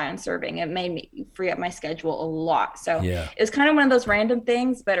solely rely on serving. It made me free up my schedule a lot. So Yeah. it was kind of one of those random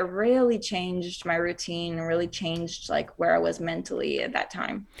things, but it really changed my routine and really changed like where I was mentally at that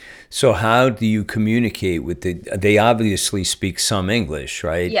time. So how do you communicate with they obviously speak some English,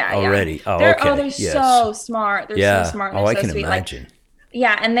 right? Yeah. Already. Yeah. Oh, They're, okay. they're Yes. so smart. They're so smart. Oh, I so can sweet. imagine.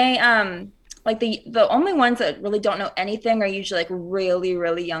 Yeah, and they like the only ones that really don't know anything are usually like really,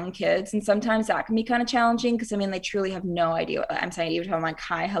 really young kids. And sometimes that can be kind of challenging because I mean they truly have no idea what I'm saying. Even if I'm like,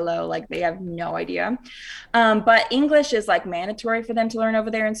 hi, hello, like they have no idea. But English is like mandatory for them to learn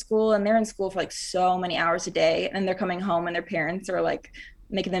over there in school, and they're in school for like so many hours a day, and they're coming home and their parents are like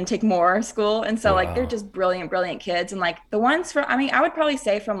making them take more school. And so like they're just brilliant kids. And like the ones I would probably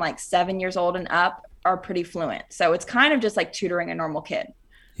say from like 7 years old and up are pretty fluent. So it's kind of just like tutoring a normal kid.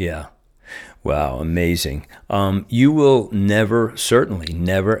 Yeah. Wow, amazing. You will certainly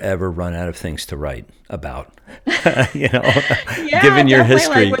never, ever run out of things to write about, Yeah, given your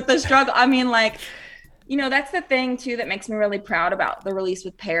history. Like with the struggle. I mean, like, that's the thing too that makes me really proud about the release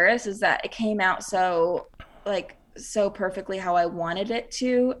with Paris is that it came out so perfectly how I wanted it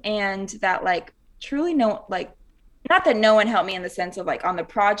to. And that like truly not that no one helped me in the sense of like on the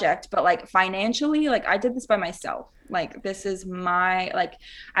project, but like financially, like I did this by myself. Like this is I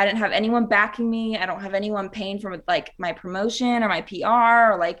didn't have anyone backing me. I don't have anyone paying for like my promotion or my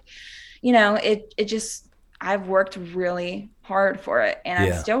PR or like, it just, I've worked really hard for it, and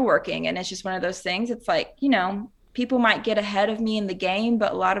I'm still working. And it's just one of those things. It's like, people might get ahead of me in the game,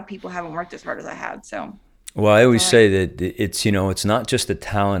 but a lot of people haven't worked as hard as I had. So. Well, I always say that it's not just the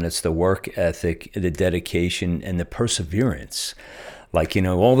talent, it's the work ethic, the dedication, and the perseverance. Like,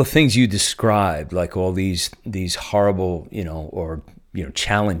 all the things you described, like all these horrible, or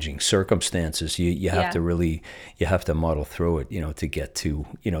challenging circumstances, you have to muddle through it, to get to,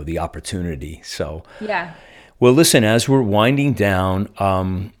 the opportunity. So, yeah. Well, listen, as we're winding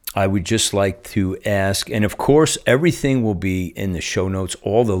down, I would just like to ask, and of course, everything will be in the show notes,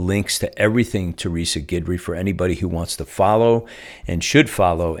 all the links to everything Teresa Guidry for anybody who wants to follow and should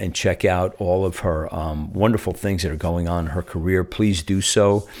follow and check out all of her wonderful things that are going on in her career. Please do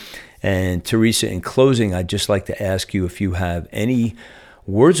so. And Teresa, in closing, I'd just like to ask you if you have any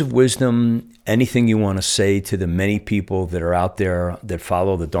words of wisdom, anything you want to say to the many people that are out there that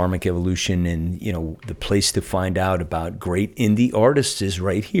follow the Dharmic evolution, and the place to find out about great indie artists is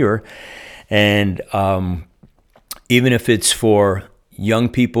right here. And even if it's for young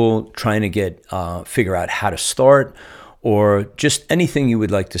people trying to figure out how to start, or just anything you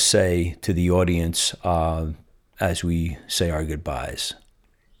would like to say to the audience as we say our goodbyes.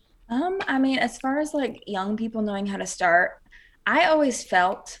 I mean, as far as like young people knowing how to start, I always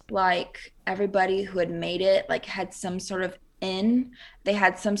felt like everybody who had made it like had some sort of they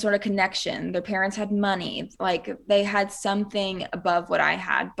had some sort of connection. Their parents had money, like they had something above what I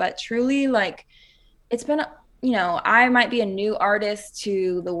had. But truly, like it's been you know, I might be a new artist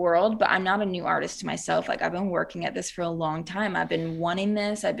to the world, but I'm not a new artist to myself. Like, I've been working at this for a long time. I've been wanting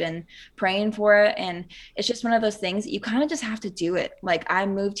this. I've been praying for it. And it's just one of those things that you kind of just have to do it. Like, I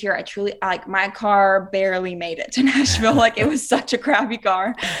moved here. I truly, like, my car barely made it to Nashville. Like, it was such a crappy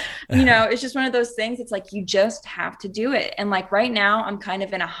car. You know, it's just one of those things. It's like, you just have to do it. And like right now, I'm kind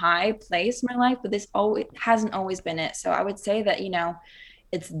of in a high place in my life, but this always hasn't always been it. So I would say that, you know,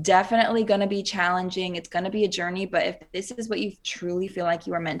 it's definitely going to be challenging. It's going to be a journey, but if this is what you truly feel like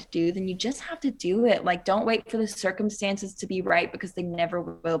you are meant to do, then you just have to do it. Like, don't wait for the circumstances to be right, because they never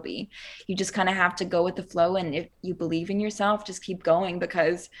will be. You just kind of have to go with the flow. And if you believe in yourself, just keep going,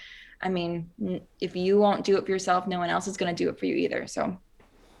 because I mean, if you won't do it for yourself, no one else is going to do it for you either. So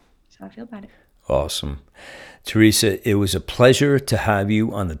I feel about it. Awesome. Teresa, it was a pleasure to have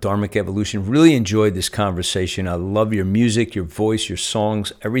you on the Dharmic Evolution. Really enjoyed this conversation. I love your music, your voice, your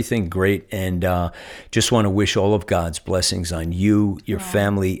songs, everything great. And just want to wish all of God's blessings on you, your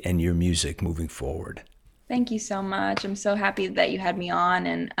family, and your music moving forward. Thank you so much. I'm so happy that you had me on.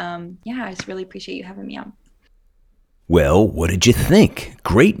 And yeah, I just really appreciate you having me on. Well, what did you think?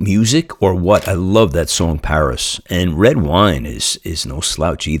 Great music or what? I love that song, Paris. And Red Wine is no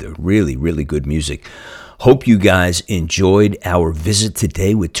slouch either. Really, really good music. Hope you guys enjoyed our visit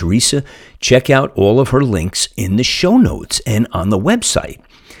today with Teresa. Check out all of her links in the show notes and on the website.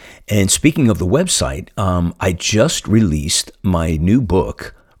 And speaking of the website, I just released my new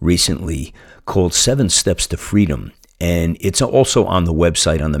book recently called 7 Steps to Freedom. And it's also on the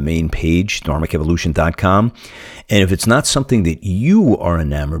website on the main page, dharmicevolution.com. And if it's not something that you are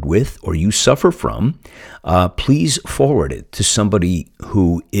enamored with or you suffer from, please forward it to somebody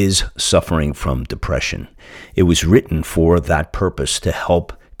who is suffering from depression. It was written for that purpose, to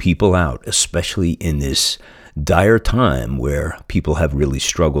help people out, especially in this dire time where people have really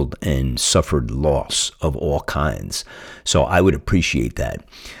struggled and suffered loss of all kinds. So I would appreciate that.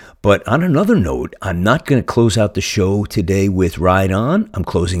 But on another note, I'm not going to close out the show today with Ride On. I'm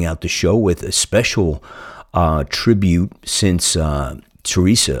closing out the show with a special tribute. Since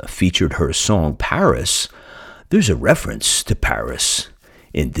Teresa featured her song Paris, there's a reference to Paris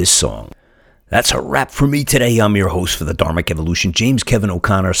in this song. That's a wrap for me today. I'm your host for the Dharmic Evolution, James Kevin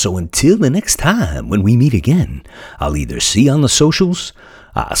O'Connor. So until the next time when we meet again, I'll either see you on the socials,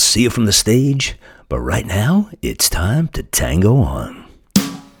 I'll see you from the stage, but right now, it's time to tango on.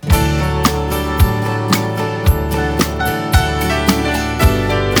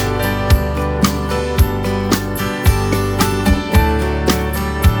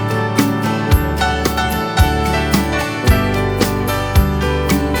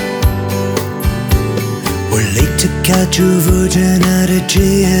 Catch a Virgin out of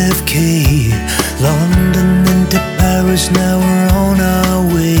JFK, London into Paris, now we're on our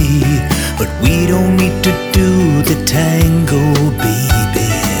way. But we don't need to do the tango,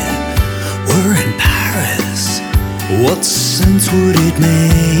 baby. We're in Paris, what sense would it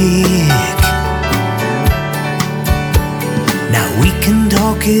make? Now we can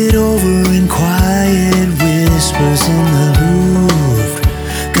talk it over in quiet whispers in the Louvre.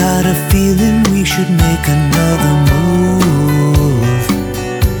 Got a feeling we should make another move.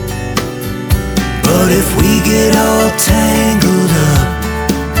 But if we get all tangled up,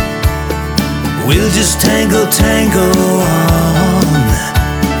 we'll just tango on.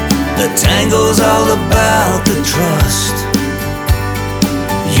 The tango's all about the trust.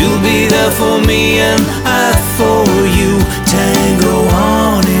 You'll be there for me and I for you. Tango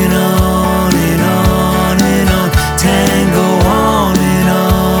on and on and on and on. Tango on and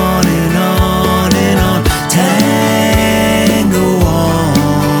on and on and on. Tango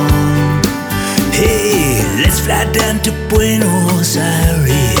on. Hey, let's fly down to Buenos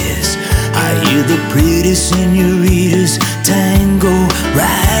Aires. I hear the pretty senoritas tango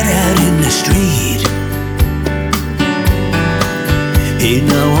right out in the street. Hey,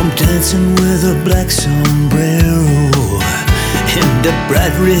 now I'm dancing with a black sombrero and a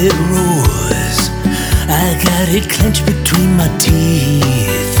bright red rose. I got it clenched between my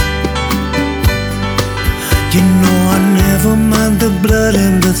teeth. You know I never mind the blood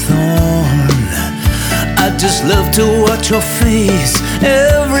and the thorn. I just love to watch your face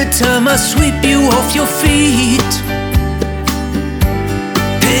every time I sweep you off your feet.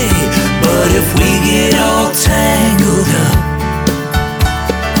 Hey, but if we get all tangled up,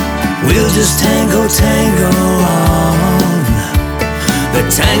 we'll just tango on. The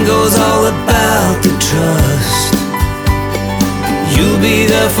tango's all about the trust. You'll be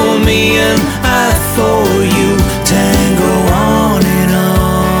there for me and I for you. Tango on and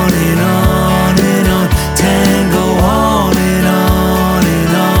on and on and on. Tango on and on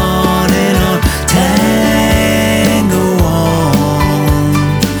and on and on. Tango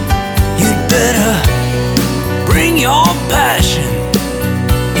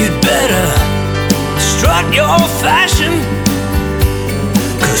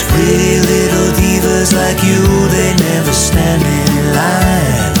like you, they never stand in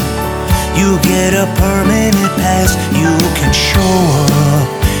line. You get a permanent pass, you can show up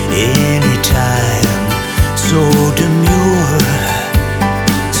anytime. So demure,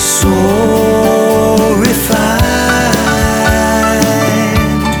 so refined.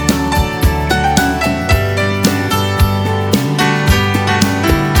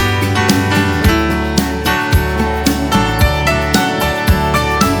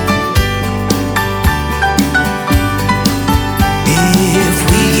 If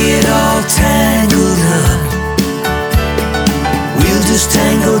we get all tangled up, we'll just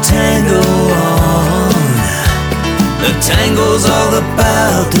tango on. The tango's all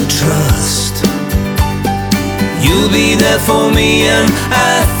about the trust. You'll be there for me and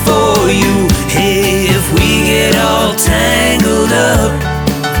I for you. Hey, if we get all tangled up,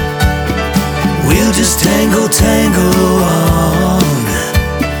 we'll just tango on.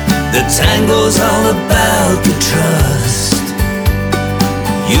 The tango's all about the trust.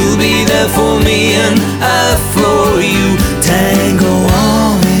 You'll be there for me and I for you. Tango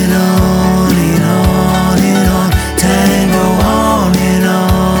on and on and on and on. Tango on and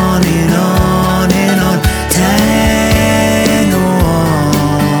on and on and on. Tango on.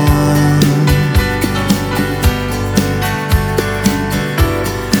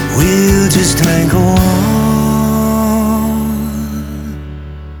 We'll just tango on.